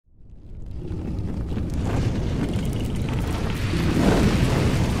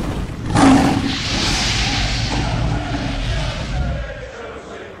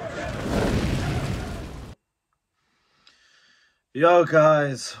Yo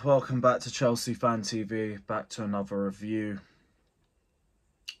guys, welcome back to Chelsea Fan TV, back to another review.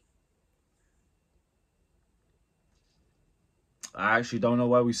 I actually don't know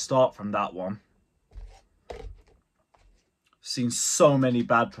where we start from that one. Seen so many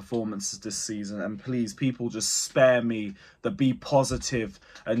bad performances this season, and please, people, just spare me the be positive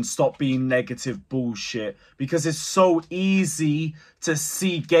and stop being negative bullshit, because it's so easy to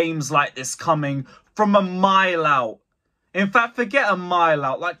see games like this coming from a mile out. In fact, forget a mile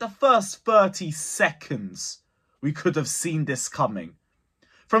out. Like the first 30 seconds, we could have seen this coming.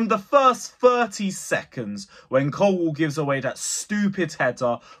 From the first 30 seconds, when Cole gives away that stupid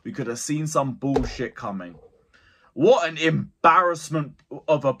header, we could have seen some bullshit coming. What an embarrassment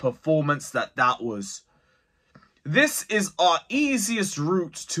of a performance that was. This is our easiest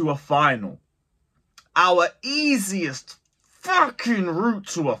route to a final. Our easiest fucking route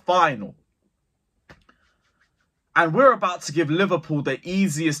to a final. And we're about to give Liverpool the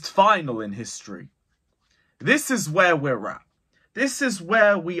easiest final in history. This is where we're at. This is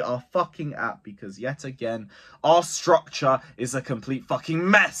where we are fucking at, because yet again, our structure is a complete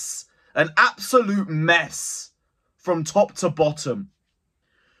fucking mess. An absolute mess from top to bottom.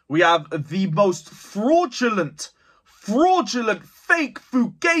 We have the most fraudulent, fake,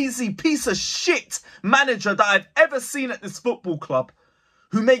 fugazi piece of shit manager that I've ever seen at this football club,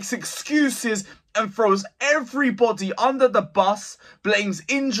 who makes excuses and throws everybody under the bus, blames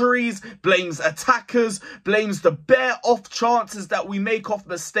injuries, blames attackers, blames the bare off chances that we make off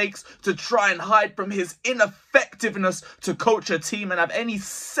mistakes to try and hide from his ineffectiveness to coach a team and have any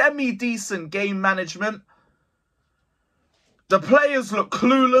semi-decent game management. The players look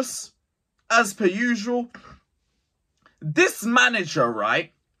clueless, as per usual. This manager,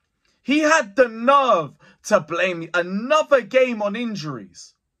 right, he had the nerve to blame another game on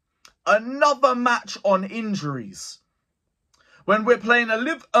injuries. Another match on injuries. When we're playing a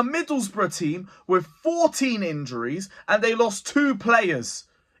Middlesbrough team with 14 injuries and they lost 2 players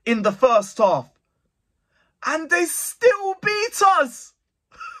in the first half. And they still beat us.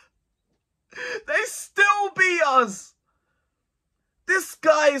 They still beat us. This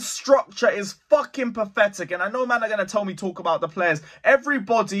guy's structure is fucking pathetic. And I know man are going to tell me talk about the players.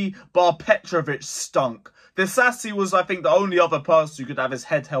 Everybody bar Petrovic stunk. Disasi was, I think, the only other person who could have his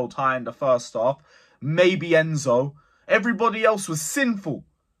head held high in the first half. Maybe Enzo. Everybody else was sinful.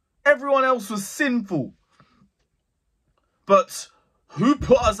 Everyone else was sinful. But who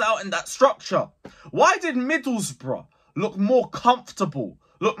put us out in that structure? Why did Middlesbrough look more comfortable,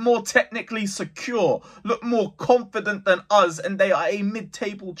 look more technically secure, look more confident than us, and they are a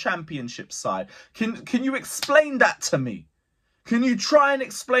mid-table championship side? Can you explain that to me? Can you try and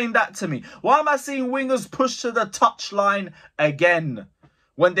explain that to me? Why am I seeing wingers push to the touchline again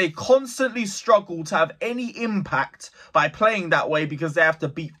when they constantly struggle to have any impact by playing that way because they have to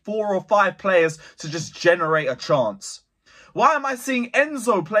beat 4 or 5 players to just generate a chance? Why am I seeing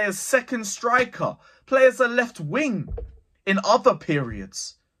Enzo play as second striker, play as a left wing in other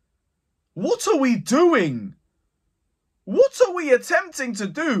periods? What are we doing? What are we attempting to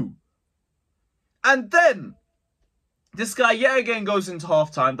do? And then this guy yet again goes into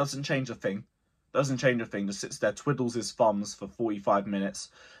halftime, doesn't change a thing. Doesn't change a thing, just sits there, twiddles his thumbs for 45 minutes.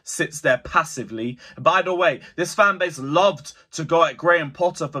 Sits there passively. By the way, this fan base loved to go at Graham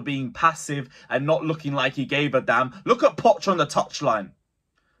Potter for being passive and not looking like he gave a damn. Look at Poch on the touchline.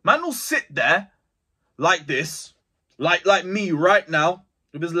 Man will sit there like this, like me right now,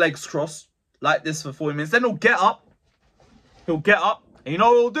 with his legs crossed, like this for 40 minutes. Then he'll get up. And you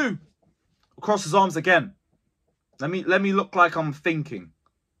know what he'll do? He'll cross his arms again. Let me look like I'm thinking.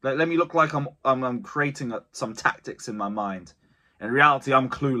 Let me look like I'm creating some tactics in my mind. In reality, I'm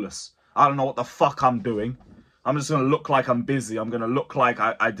clueless. I don't know what the fuck I'm doing. I'm just going to look like I'm busy. I'm going to look like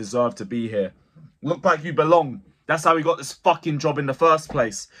I deserve to be here. Look like you belong. That's how he got this fucking job in the first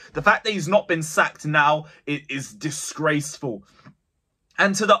place. The fact that he's not been sacked now is disgraceful.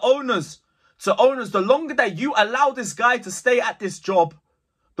 And to the owners, the longer that you allow this guy to stay at this job,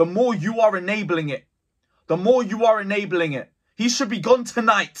 the more you are enabling it. The more you are enabling it. He should be gone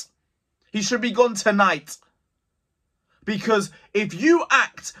tonight. He should be gone tonight. Because if you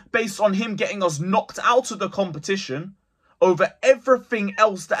act based on him getting us knocked out of the competition over everything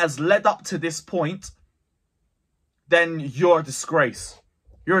else that has led up to this point, then you're a disgrace.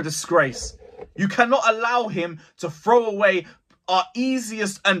 You're a disgrace. You cannot allow him to throw away our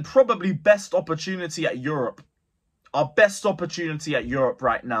easiest and probably best opportunity at Europe. Our best opportunity at Europe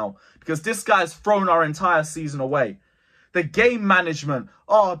right now. Because this guy's thrown our entire season away. The game management.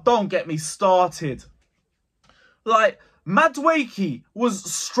 Oh, don't get me started. Like, Madueke was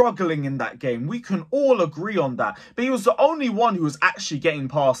struggling in that game. We can all agree on that. But he was the only one who was actually getting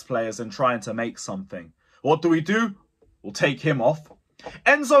past players and trying to make something. What do? We'll take him off.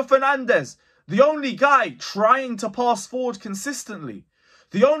 Enzo Fernandez, the only guy trying to pass forward consistently.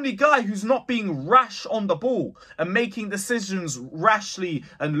 The only guy who's not being rash on the ball and making decisions rashly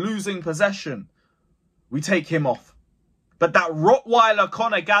and losing possession. We take him off. But that Rottweiler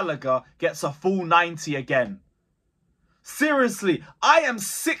Conor Gallagher gets a full 90 again. Seriously, I am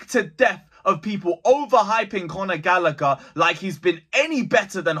sick to death of people overhyping Conor Gallagher like he's been any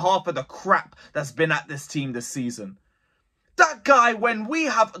better than half of the crap that's been at this team this season. That guy, when we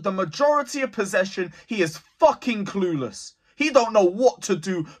have the majority of possession, he is fucking clueless. He don't know what to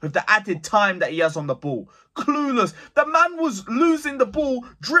do with the added time that he has on the ball. Clueless. The man was losing the ball,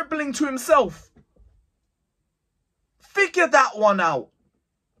 dribbling to himself. Figure that one out.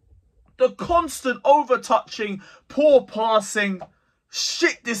 The constant overtouching, poor passing,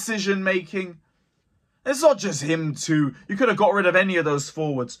 shit decision making. It's not just him too. You could have got rid of any of those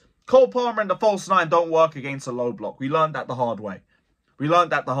forwards. Cole Palmer and the false nine don't work against a low block. We learned that the hard way.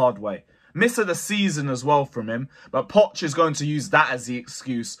 Miss of the season as well from him. But Poch is going to use that as the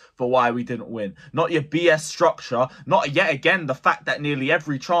excuse for why we didn't win. Not your BS structure. Not yet again the fact that nearly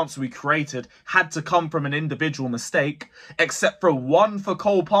every chance we created had to come from an individual mistake. Except for one for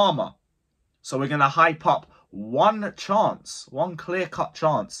Cole Palmer. So we're going to hype up one chance. One clear-cut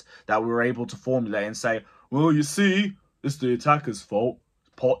chance that we were able to formulate and say, well, you see, it's the attacker's fault.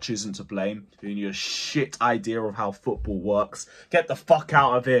 Poch isn't to blame. In your shit idea of how football works. Get the fuck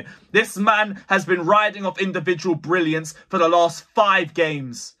out of here. This man has been riding off individual brilliance for the last 5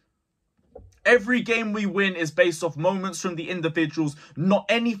 games. Every game we win is based off moments from the individuals, not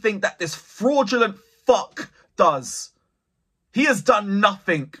anything that this fraudulent fuck does. He has done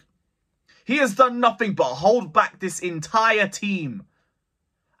nothing. He has done nothing but hold back this entire team.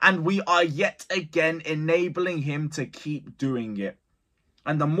 And we are yet again enabling him to keep doing it.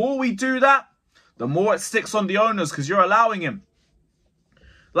 And the more we do that, the more it sticks on the owners because you're allowing him.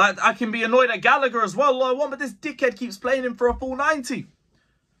 Like, I can be annoyed at Gallagher as well all I want, but this dickhead keeps playing him for a full 90.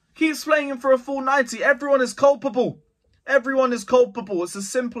 Keeps playing him for a full 90. Everyone is culpable. Everyone is culpable. It's as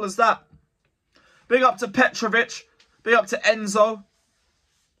simple as that. Big up to Petrovic. Big up to Enzo.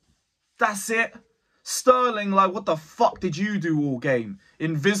 That's it. Sterling, like, what the fuck did you do all game?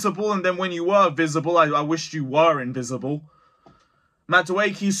 Invisible, and then when you were visible, I wished you were invisible.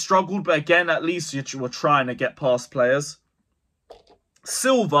 Madueke struggled, but again, at least you were trying to get past players.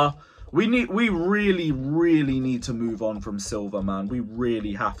 Silva, we really, really need to move on from Silva, man. We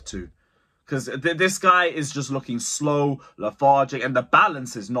really have to. Because this guy is just looking slow, lethargic, and the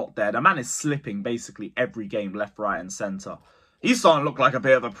balance is not there. The man is slipping basically every game, left, right, and centre. He's starting to look like a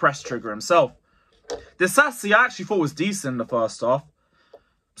bit of a press trigger himself. Disasi, I actually thought was decent in the first half.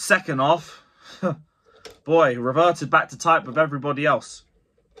 Second half, boy, reverted back to type with everybody else.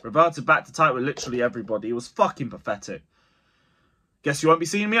 Reverted back to type with literally everybody. It was fucking pathetic. Guess you won't be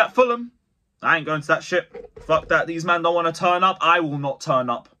seeing me at Fulham. I ain't going to that shit. Fuck that. These men don't want to turn up. I will not turn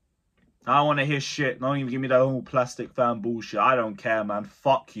up. I don't want to hear shit. Don't even give me that whole plastic fan bullshit. I don't care, man.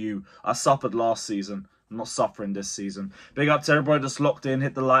 Fuck you. I suffered last season. I'm not suffering this season. Big up to everybody that's locked in.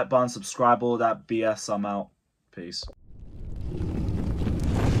 Hit the like button, subscribe, all that BS. I'm out. Peace.